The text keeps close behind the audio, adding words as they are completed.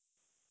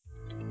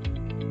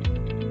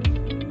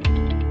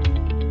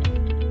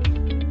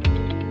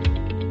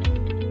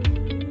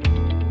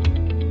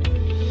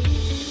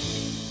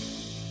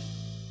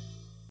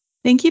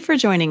Thank you for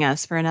joining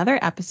us for another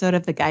episode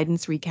of the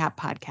Guidance Recap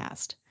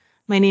podcast.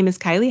 My name is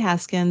Kylie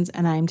Haskins,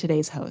 and I am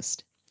today's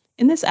host.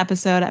 In this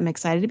episode, I'm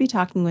excited to be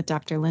talking with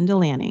Dr. Linda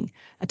Lanning,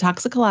 a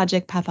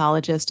toxicologic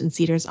pathologist in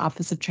CEDAR's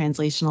Office of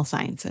Translational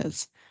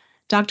Sciences.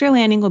 Dr.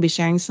 Lanning will be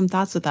sharing some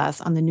thoughts with us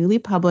on the newly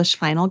published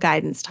final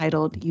guidance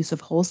titled Use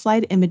of Whole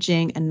Slide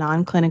Imaging and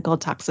Non-Clinical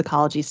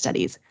Toxicology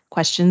Studies,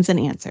 Questions and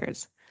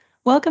Answers.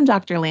 Welcome,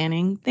 Dr.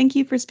 Lanning. Thank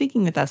you for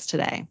speaking with us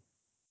today.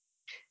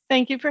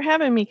 Thank you for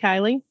having me,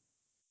 Kylie.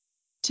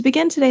 To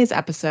begin today's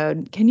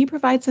episode, can you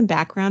provide some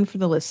background for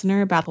the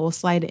listener about whole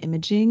slide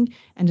imaging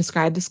and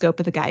describe the scope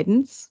of the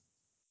guidance?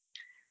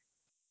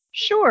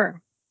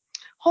 Sure.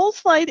 Whole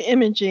slide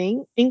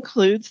imaging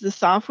includes the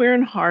software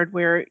and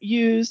hardware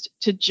used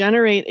to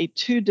generate a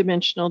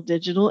two-dimensional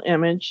digital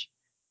image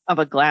of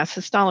a glass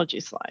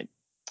histology slide.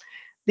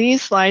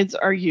 These slides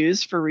are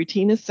used for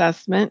routine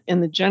assessment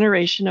in the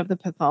generation of the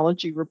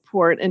pathology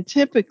report, and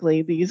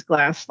typically these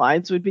glass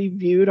slides would be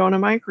viewed on a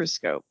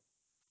microscope.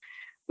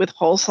 With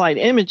whole slide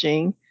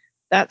imaging,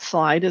 that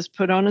slide is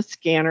put on a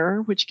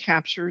scanner which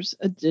captures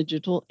a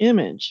digital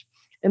image.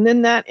 And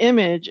then that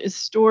image is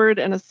stored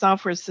in a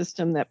software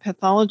system that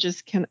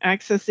pathologists can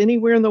access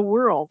anywhere in the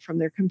world from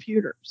their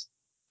computers.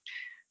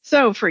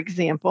 So, for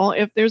example,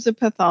 if there's a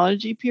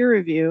pathology peer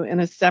review in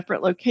a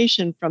separate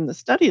location from the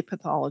study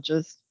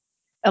pathologist,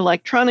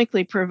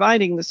 electronically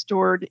providing the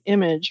stored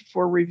image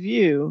for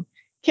review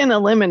can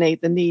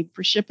eliminate the need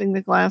for shipping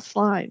the glass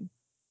slide.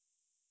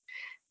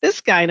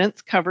 This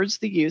guidance covers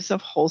the use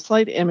of whole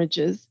slide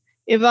images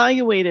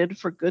evaluated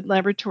for good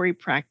laboratory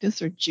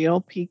practice or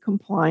GLP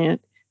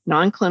compliant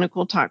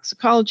non-clinical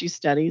toxicology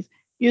studies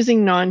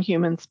using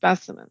non-human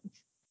specimens.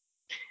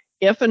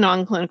 If a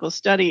non-clinical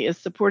study is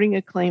supporting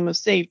a claim of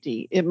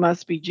safety, it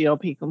must be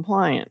GLP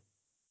compliant.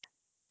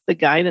 The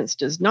guidance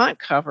does not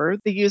cover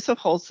the use of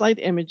whole slide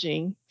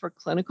imaging for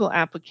clinical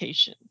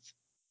applications.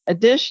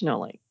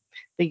 Additionally,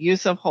 the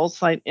use of whole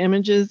slide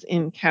images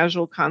in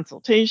casual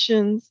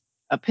consultations,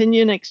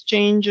 opinion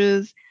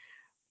exchanges,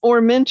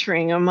 or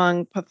mentoring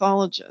among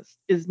pathologists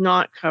is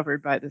not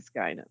covered by this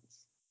guidance.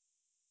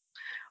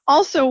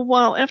 Also,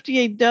 while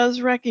FDA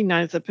does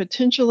recognize the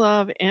potential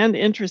of and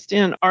interest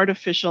in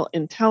artificial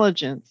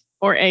intelligence,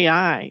 or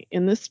AI,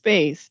 in this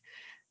space,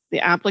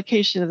 the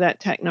application of that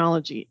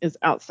technology is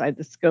outside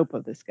the scope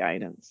of this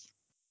guidance.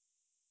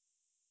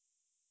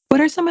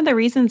 What are some of the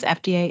reasons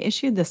FDA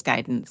issued this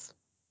guidance?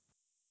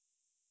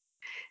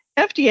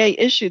 FDA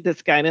issued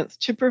this guidance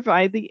to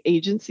provide the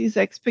agency's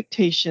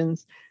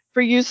expectations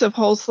for use of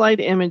whole slide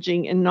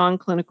imaging in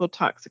non-clinical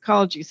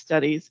toxicology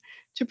studies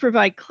to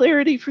provide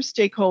clarity for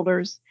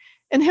stakeholders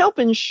and help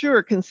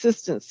ensure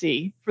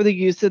consistency for the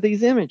use of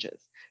these images.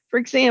 For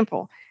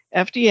example,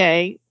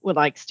 FDA would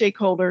like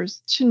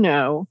stakeholders to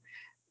know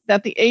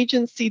that the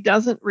agency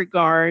doesn't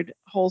regard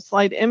whole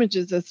slide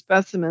images as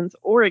specimens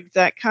or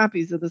exact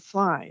copies of the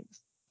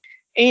slides.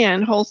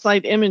 And whole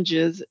slide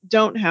images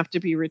don't have to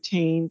be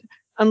retained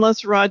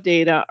unless raw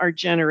data are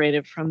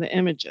generated from the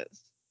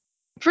images.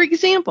 For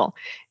example,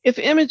 if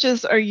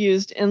images are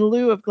used in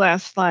lieu of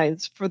glass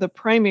slides for the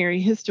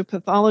primary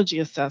histopathology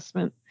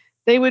assessment,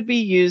 they would be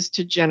used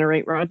to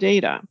generate raw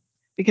data,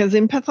 because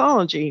in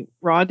pathology,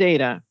 raw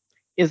data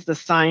is the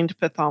signed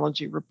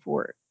pathology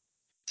report.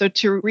 So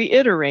to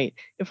reiterate,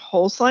 if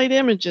whole slide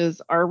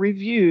images are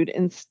reviewed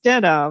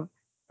instead of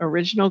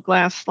original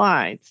glass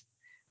slides,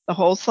 the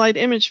whole slide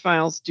image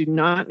files do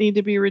not need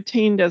to be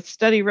retained as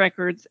study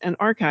records and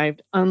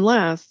archived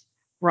unless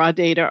raw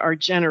data are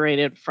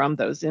generated from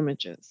those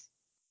images.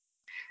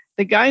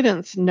 The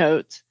guidance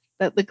notes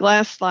that the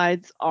glass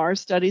slides are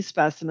study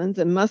specimens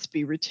and must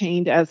be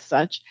retained as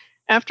such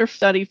after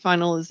study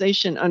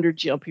finalization under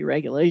GLP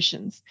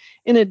regulations.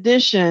 In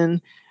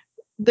addition,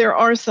 there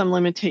are some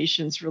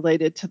limitations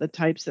related to the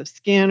types of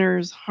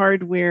scanners,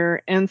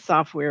 hardware, and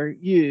software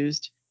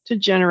used to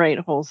generate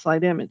whole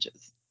slide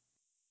images.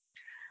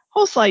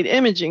 Whole slide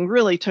imaging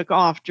really took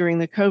off during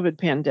the COVID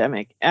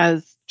pandemic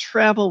as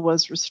travel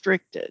was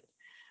restricted.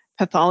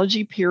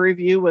 Pathology peer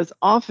review was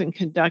often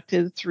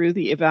conducted through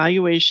the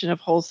evaluation of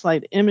whole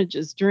slide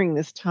images during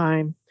this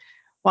time,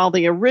 while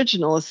the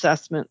original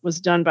assessment was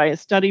done by a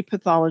study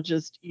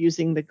pathologist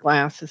using the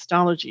glass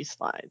histology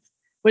slides,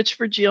 which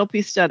for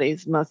GLP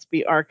studies must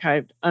be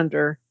archived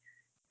under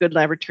good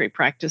laboratory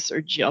practice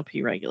or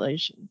GLP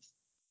regulations.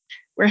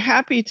 We're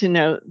happy to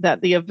note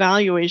that the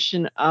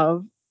evaluation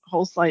of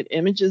whole slide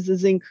images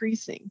is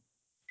increasing.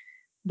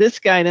 This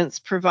guidance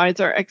provides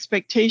our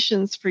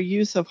expectations for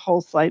use of whole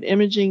slide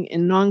imaging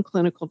in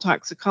non-clinical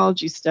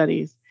toxicology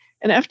studies,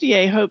 and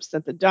FDA hopes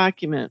that the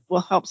document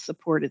will help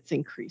support its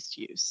increased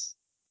use.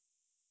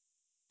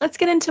 Let's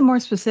get into more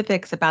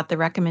specifics about the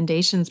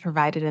recommendations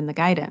provided in the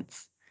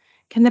guidance.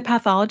 Can the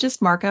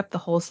pathologist mark up the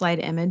whole slide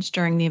image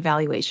during the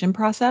evaluation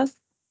process?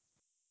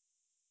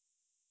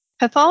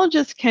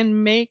 Pathologists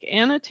can make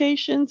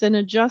annotations and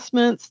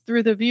adjustments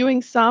through the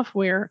viewing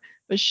software,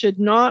 but should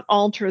not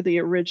alter the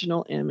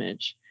original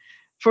image.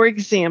 For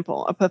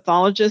example, a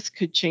pathologist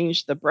could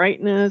change the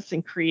brightness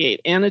and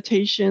create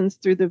annotations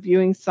through the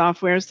viewing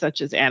software, such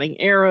as adding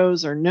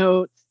arrows or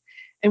notes.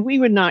 and we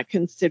would not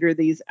consider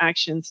these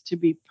actions to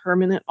be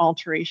permanent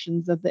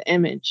alterations of the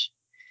image.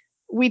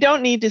 We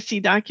don't need to see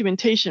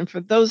documentation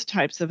for those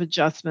types of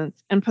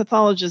adjustments, and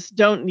pathologists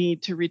don't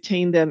need to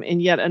retain them in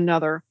yet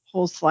another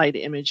whole slide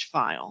image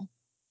file.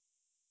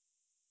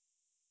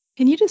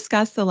 Can you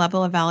discuss the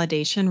level of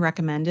validation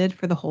recommended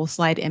for the whole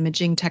slide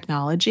imaging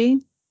technology?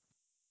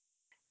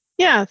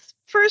 Yes,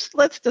 first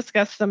let's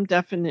discuss some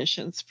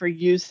definitions for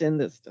use in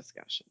this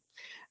discussion.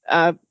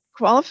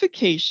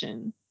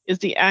 Qualification is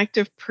the act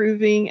of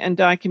proving and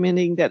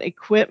documenting that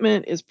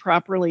equipment is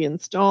properly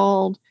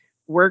installed,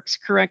 works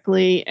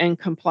correctly, and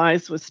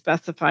complies with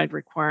specified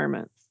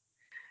requirements.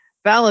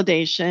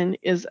 Validation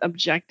is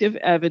objective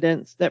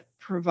evidence that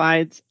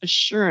provides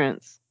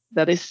assurance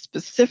that a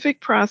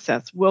specific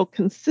process will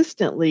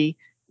consistently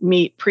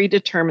meet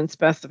predetermined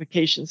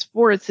specifications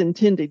for its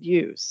intended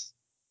use.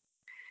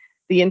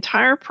 The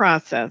entire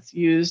process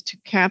used to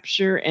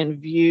capture and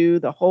view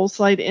the whole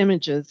slide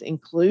images,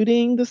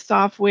 including the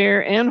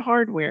software and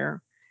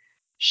hardware,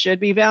 should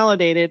be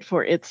validated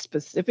for its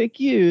specific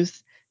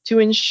use to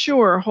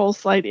ensure whole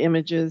slide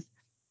images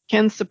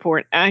can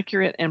support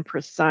accurate and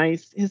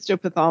precise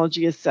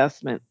histopathology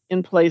assessment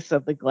in place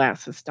of the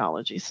glass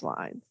histology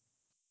slides.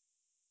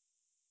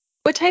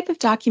 What type of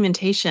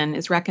documentation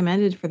is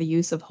recommended for the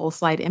use of whole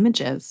slide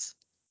images?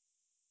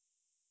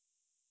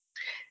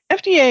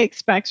 FDA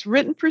expects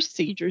written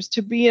procedures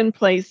to be in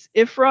place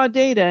if raw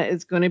data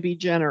is going to be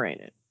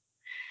generated.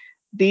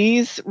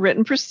 These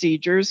written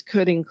procedures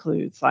could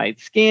include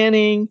slide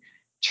scanning,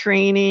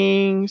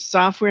 training,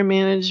 software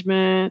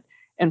management,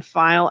 and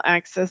file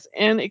access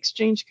and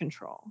exchange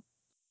control.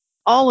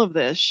 All of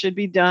this should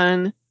be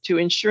done to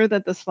ensure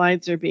that the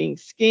slides are being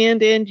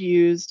scanned and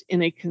used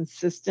in a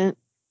consistent,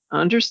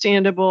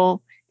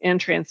 understandable, and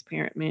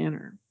transparent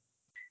manner.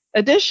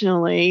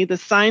 Additionally, the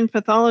signed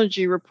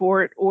pathology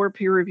report or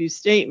peer review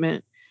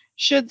statement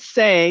should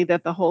say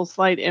that the whole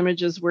slide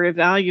images were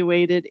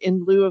evaluated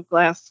in lieu of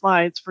glass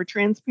slides for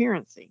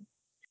transparency.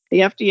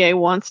 The FDA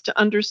wants to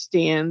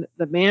understand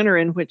the manner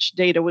in which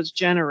data was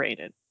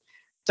generated.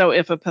 So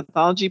if a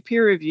pathology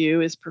peer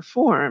review is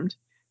performed,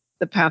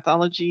 the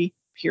pathology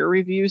peer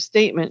review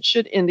statement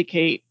should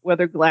indicate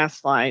whether glass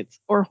slides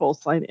or whole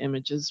slide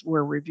images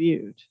were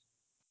reviewed.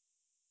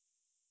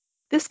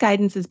 This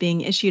guidance is being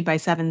issued by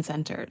 7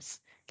 centers.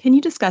 Can you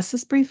discuss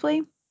this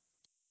briefly?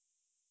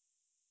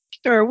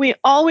 Sure, we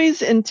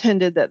always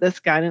intended that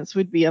this guidance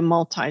would be a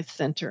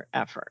multi-center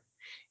effort.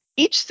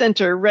 Each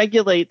center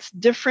regulates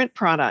different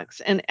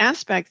products and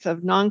aspects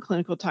of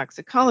non-clinical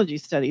toxicology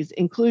studies,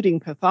 including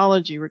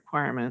pathology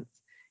requirements,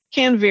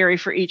 can vary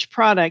for each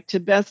product to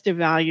best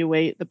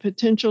evaluate the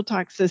potential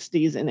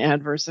toxicities and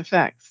adverse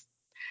effects.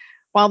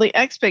 While the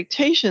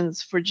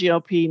expectations for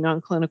GLP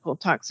non-clinical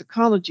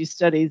toxicology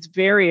studies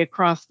vary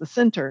across the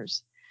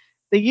centers,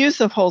 the use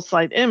of whole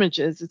slide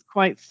images is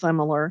quite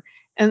similar,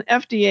 and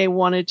FDA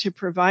wanted to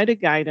provide a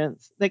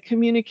guidance that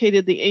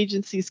communicated the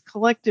agency's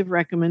collective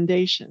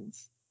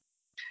recommendations.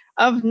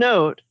 Of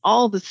note,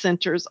 all the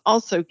centers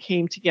also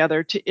came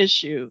together to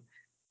issue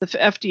the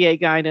FDA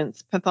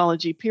guidance,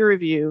 pathology peer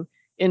review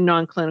in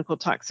non-clinical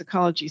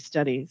toxicology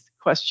studies,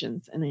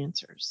 questions and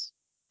answers.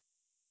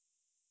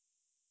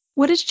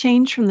 What has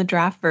changed from the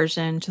draft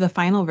version to the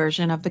final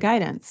version of the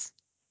guidance?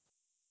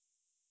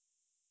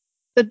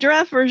 The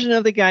draft version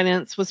of the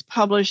guidance was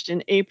published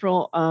in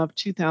April of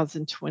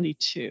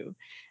 2022.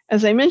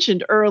 As I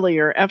mentioned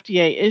earlier,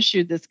 FDA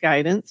issued this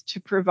guidance to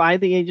provide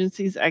the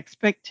agency's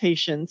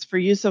expectations for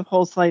use of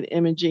whole slide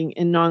imaging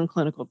in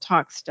non-clinical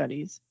tox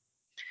studies.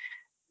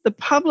 The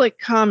public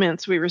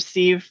comments we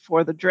received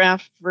for the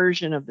draft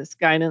version of this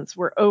guidance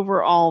were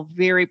overall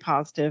very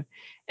positive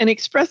and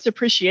expressed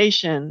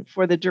appreciation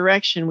for the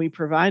direction we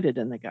provided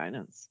in the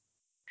guidance.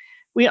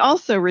 We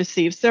also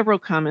received several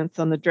comments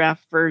on the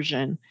draft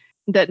version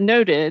that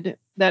noted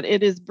that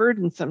it is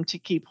burdensome to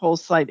keep whole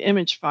slide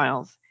image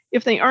files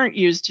if they aren't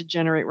used to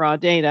generate raw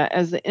data,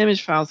 as the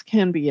image files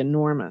can be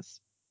enormous.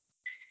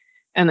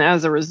 And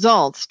as a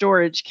result,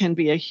 storage can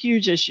be a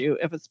huge issue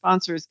if a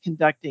sponsor is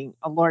conducting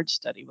a large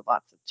study with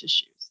lots of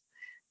tissues.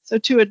 So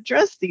to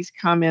address these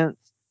comments,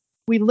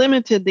 we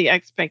limited the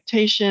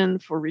expectation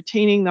for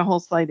retaining the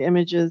whole slide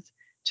images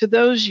to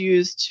those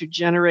used to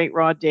generate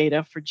raw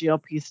data for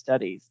GLP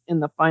studies in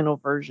the final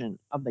version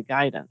of the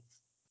guidance.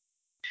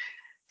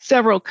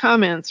 Several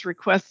comments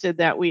requested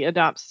that we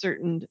adopt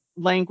certain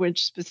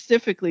language,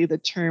 specifically the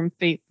term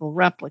faithful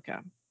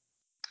replica.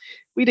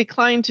 We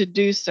declined to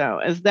do so,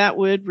 as that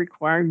would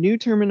require new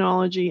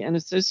terminology and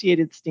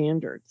associated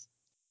standards.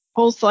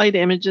 Whole slide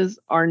images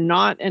are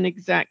not an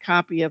exact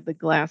copy of the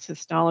glass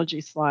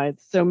histology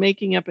slides, so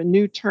making up a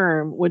new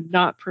term would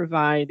not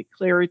provide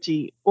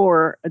clarity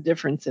or a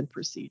difference in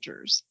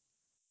procedures.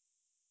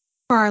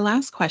 For our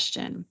last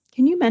question,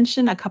 can you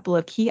mention a couple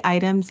of key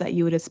items that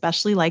you would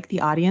especially like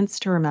the audience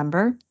to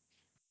remember?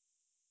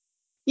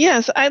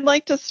 Yes, I'd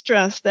like to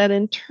stress that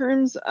in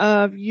terms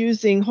of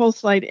using whole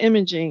slide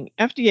imaging,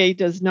 FDA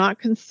does not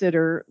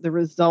consider the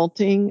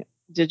resulting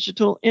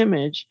digital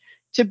image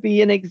to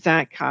be an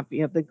exact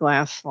copy of the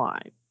glass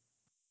slide.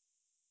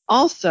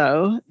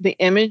 Also, the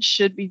image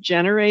should be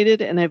generated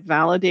in a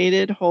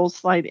validated whole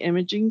slide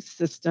imaging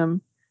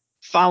system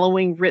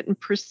following written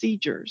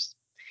procedures.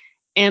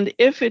 And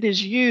if it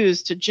is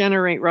used to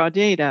generate raw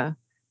data,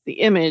 the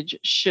image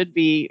should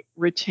be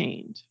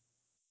retained.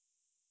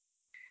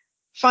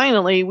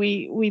 Finally,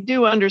 we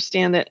do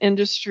understand that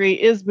industry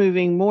is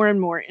moving more and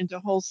more into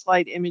whole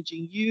slide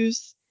imaging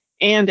use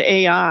and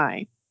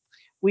AI.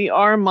 We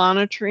are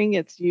monitoring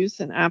its use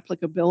and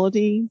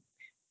applicability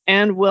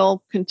and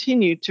will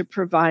continue to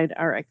provide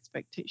our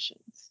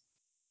expectations.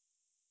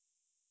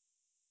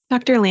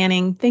 Dr.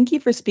 Lanning, thank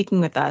you for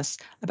speaking with us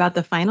about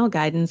the final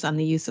guidance on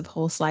the use of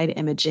whole slide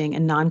imaging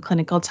in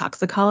non-clinical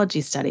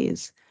toxicology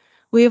studies.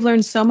 We have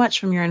learned so much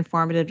from your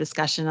informative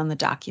discussion on the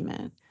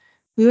document.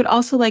 We would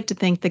also like to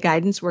thank the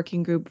Guidance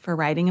Working Group for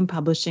writing and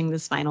publishing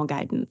this final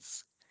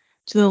guidance.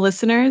 To the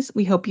listeners,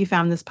 we hope you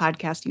found this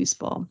podcast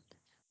useful.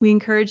 We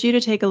encourage you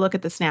to take a look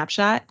at the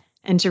snapshot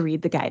and to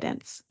read the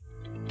guidance.